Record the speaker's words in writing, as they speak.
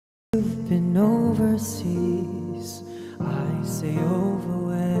been overseas. I say over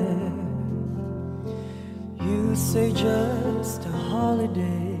where? You say just a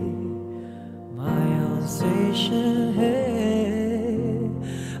holiday. My Alsatian hair.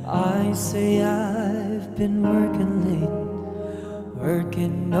 I say I've been working late,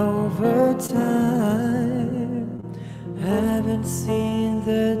 working overtime. Haven't seen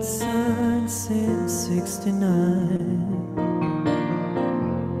that sun since '69.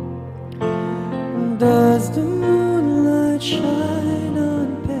 Does the moonlight shine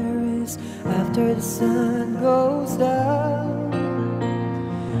on Paris after the sun goes down?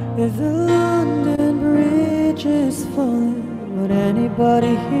 If the London Bridge is falling, would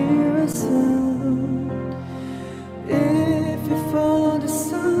anybody hear a sound? If you follow the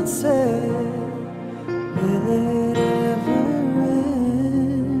sunset, will it ever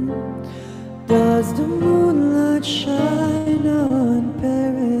end? Does the moonlight shine on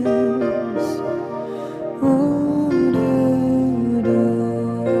Paris? Oh, do, do.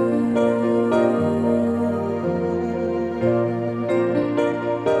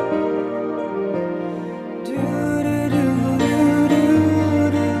 Do, do, do, do, do,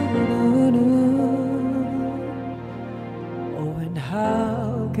 do, do. Oh, and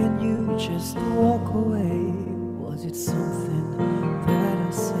how can you just walk away? Was it something that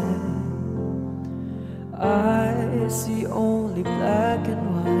I said? I see only black and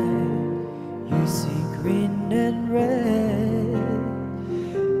white. You see green and red.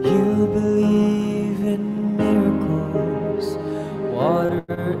 You believe in miracles,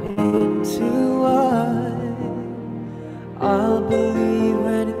 water into wine. I'll believe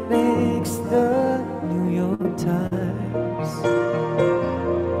when it makes the New York Times.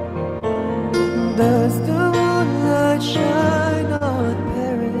 Does the moonlight shine on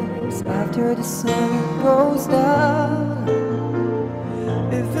Paris after the sun goes down?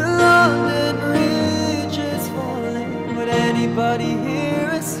 If the London Bridge is falling, would anybody hear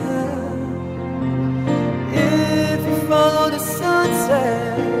a sound? If you follow the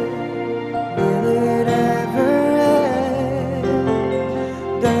sunset, will it ever end?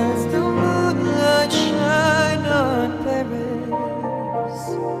 Does the moonlight shine on Paris?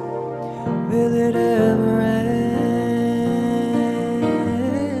 Will it ever end?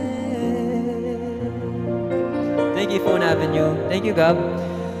 Thank you, Phone Avenue. Thank you, Gab.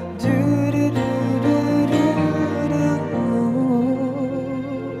 Do, do, do, do, do, do.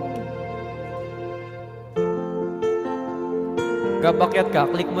 Gab, akyat ka.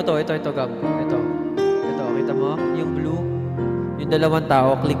 Click mo to. Ito, Gab. Ito, kita mo? Yung blue. Yung dalawang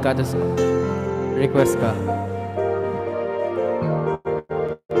tao, click ka, tapos request ka.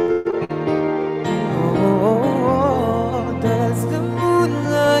 Does the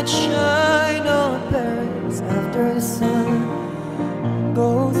moonlight shine on Paris after the sun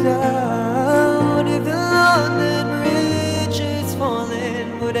goes down? If the London Bridge is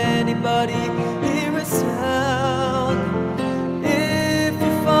falling, would anybody hear a sound? If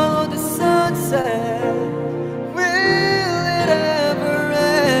you follow the sunset, will it ever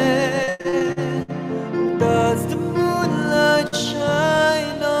end? Does the moonlight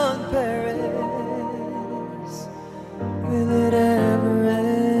shine on Paris? Will it ever end?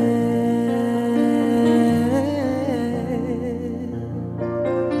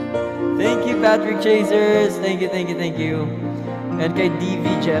 Thank you, Patrick Chasers. Thank you. And kay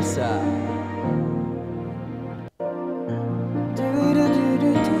DV Jessa.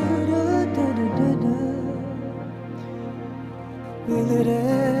 Will it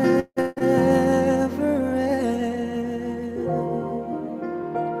ever end?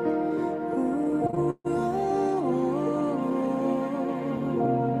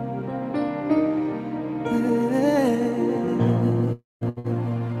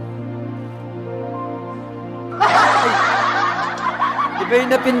 Iba yung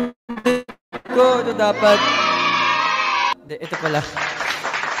napindot ko. Ito dapat. Ito pala.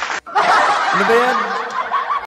 Ano ba yan?